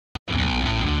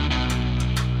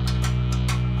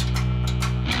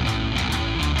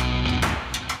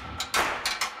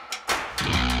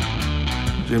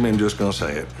Jimmy, I'm just gonna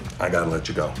say it. I gotta let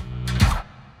you go.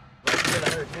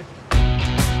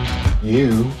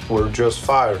 You were just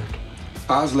fired.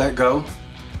 I was let go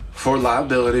for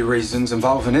liability reasons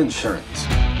involving insurance.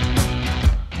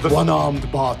 The one-armed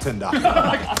bartender.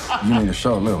 You need to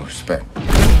show a little respect.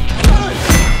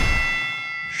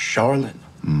 Charlotte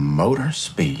Motor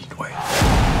Speedway.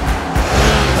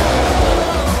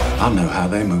 I know how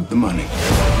they move the money.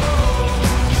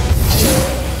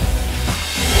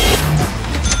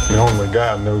 The only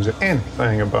guy who knows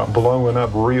anything about blowing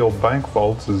up real bank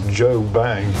vaults is Joe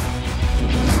Bang.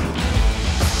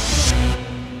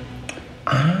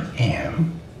 I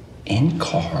am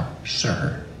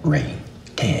incarcerated.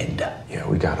 Yeah,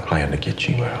 we got a plan to get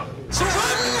you out.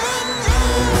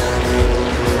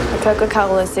 The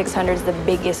Coca-Cola 600 is the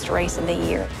biggest race of the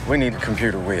year. We need a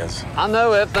computer whiz. I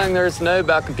know everything there is to know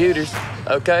about computers,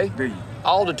 okay?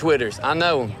 All the Twitters, I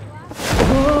know them.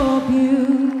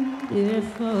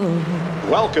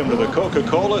 Welcome to the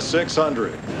Coca-Cola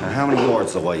 600. How many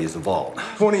yards away is the vault?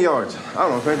 20 yards. I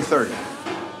don't know, maybe 30.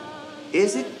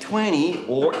 Is it 20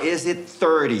 or is it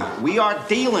 30? We are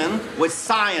dealing with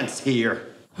science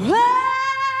here.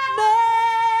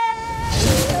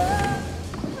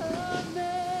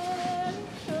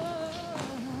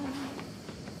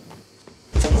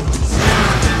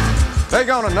 They're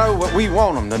gonna know what we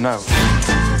want them to know.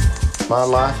 My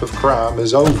life of crime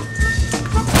is over.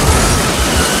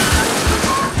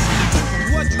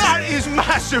 That is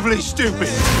massively stupid.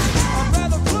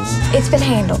 It's been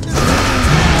handled.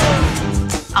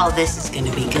 Oh, this is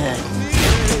gonna be good.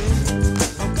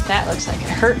 That looks like it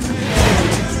hurt.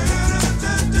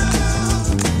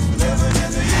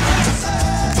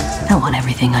 I want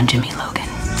everything on Jimmy Logan.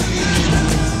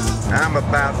 I'm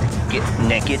about to get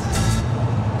naked.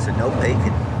 So no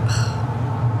bacon.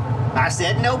 I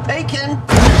said no bacon.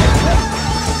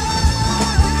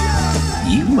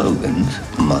 You Logans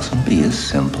mustn't be as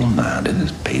simple-minded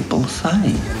as people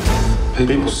say.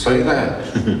 People say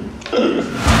that.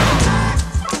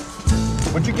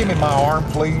 Would you give me my arm,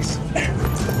 please?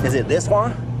 Is it this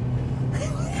one?